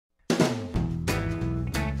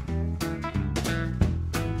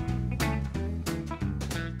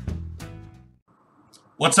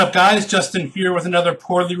What's up, guys? Justin here with another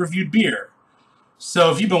poorly reviewed beer.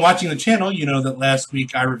 So if you've been watching the channel, you know that last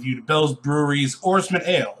week I reviewed Bell's Brewery's Oberon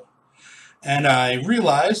Ale. And I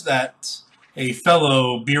realized that a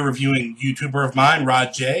fellow beer reviewing YouTuber of mine,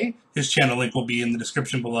 Rod J, his channel link will be in the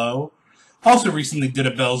description below, also recently did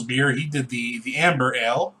a Bell's beer. He did the Amber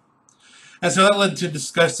Ale. And so that led to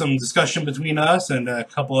some discussion between us and a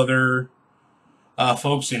couple other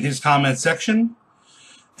folks in his comment section.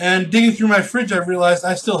 And digging through my fridge, I realized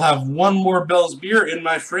I still have one more Bell's beer in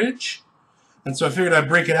my fridge. And so I figured I'd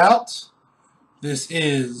break it out. This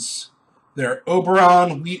is their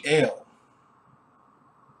Oberon Wheat Ale.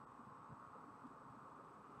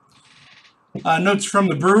 Notes from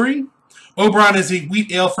the brewery. Oberon is a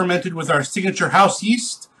wheat ale fermented with our signature house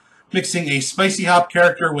yeast, mixing a spicy hop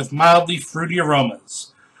character with mildly fruity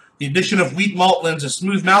aromas. The addition of wheat malt lends a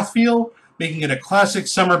smooth mouthfeel, making it a classic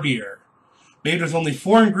summer beer. Made with only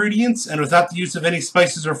 4 ingredients and without the use of any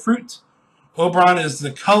spices or fruit, Oberon is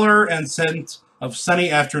the color and scent of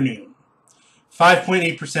sunny afternoon.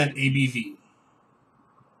 5.8% ABV.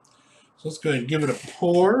 So let's go ahead and give it a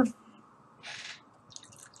pour.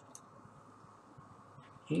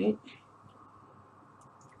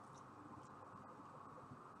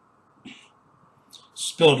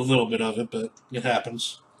 Spilled a little bit of it, but it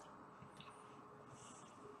happens.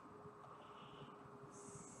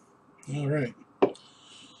 All right.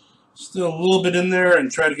 Still a little bit in there,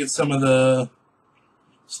 and try to get some of the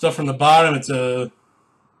stuff from the bottom. It's a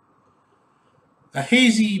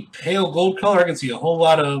hazy pale gold color. I can see a whole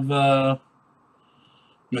lot of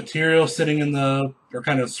material sitting in the, or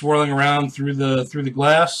kind of swirling around through the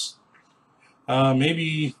glass.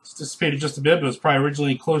 Maybe it's dissipated just a bit, but it's probably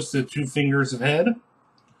originally close to 2 fingers of head.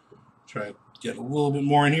 Try to get a little bit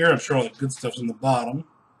more in here. I'm sure all the good stuff's in the bottom.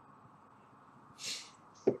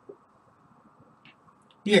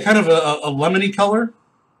 Yeah, kind of a lemony color.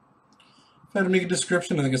 If I had to make a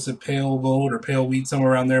description, I think it's a pale gold or pale wheat,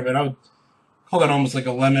 somewhere around there, but I would call that almost like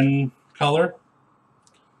a lemon color.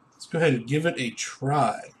 Let's go ahead and give it a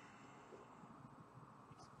try.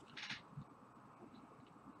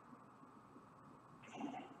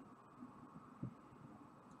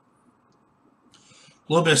 A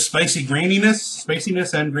little bit of spiciness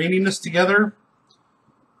and graininess together.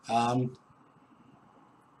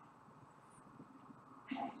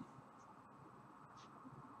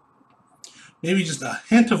 Maybe just a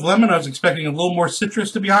hint of lemon. I was expecting a little more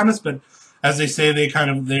citrus, to be honest, but as they say,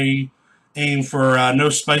 they aim for no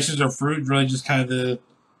spices or fruit. Really, just kind of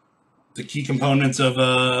the key components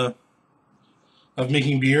of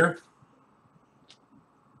making beer.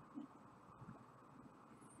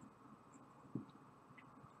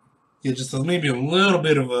 Yeah, just maybe a little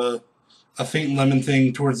bit of a faint lemon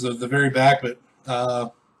thing towards the very back, but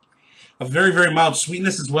a very, very mild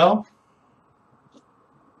sweetness as well.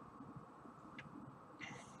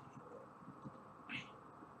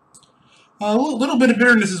 A little bit of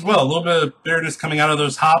bitterness as well. A little bit of bitterness coming out of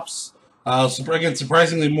those hops. Again,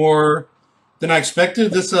 surprisingly more than I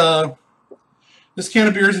expected. This can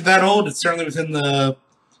of beer isn't that old. It's certainly within the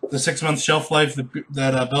 6-month shelf life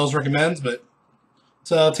that Bell's recommends, but it's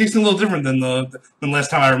tasting a little different than last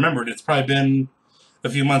time I remembered. It's probably been a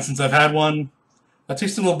few months since I've had one. It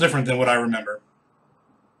tastes a little different than what I remember.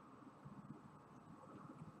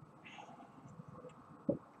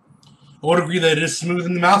 I would agree that it is smooth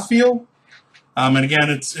in the mouthfeel. And again,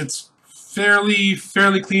 it's fairly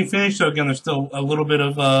clean finish. So again, there's still a little bit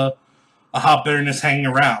of a hop bitterness hanging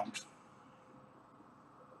around.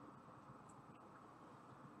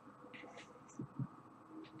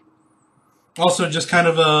 Also, just kind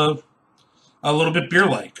of a little bit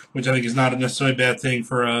beer-like, which I think is not necessarily a bad thing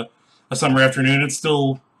for a summer afternoon. It's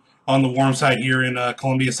still on the warm side here in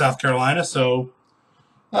Columbia, South Carolina, so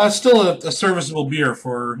still a serviceable beer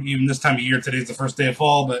for even this time of year. Today's the first day of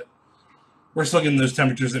fall, but we're still getting those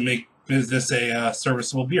temperatures that make this a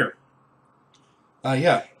serviceable beer.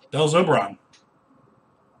 Yeah, Bell's Oberon.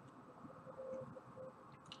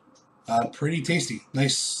 Pretty tasty.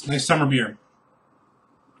 Nice summer beer.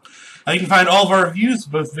 You can find all of our reviews,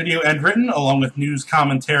 both video and written, along with news,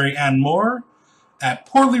 commentary, and more, at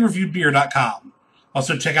poorlyreviewedbeer.com.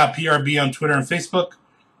 Also, check out PRB on Twitter and Facebook.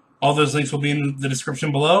 All those links will be in the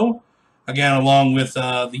description below. Again, along with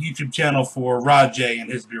the YouTube channel for Rod J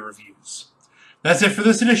and his beer reviews. That's it for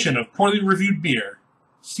this edition of Poorly Reviewed Beer.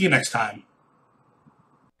 See you next time.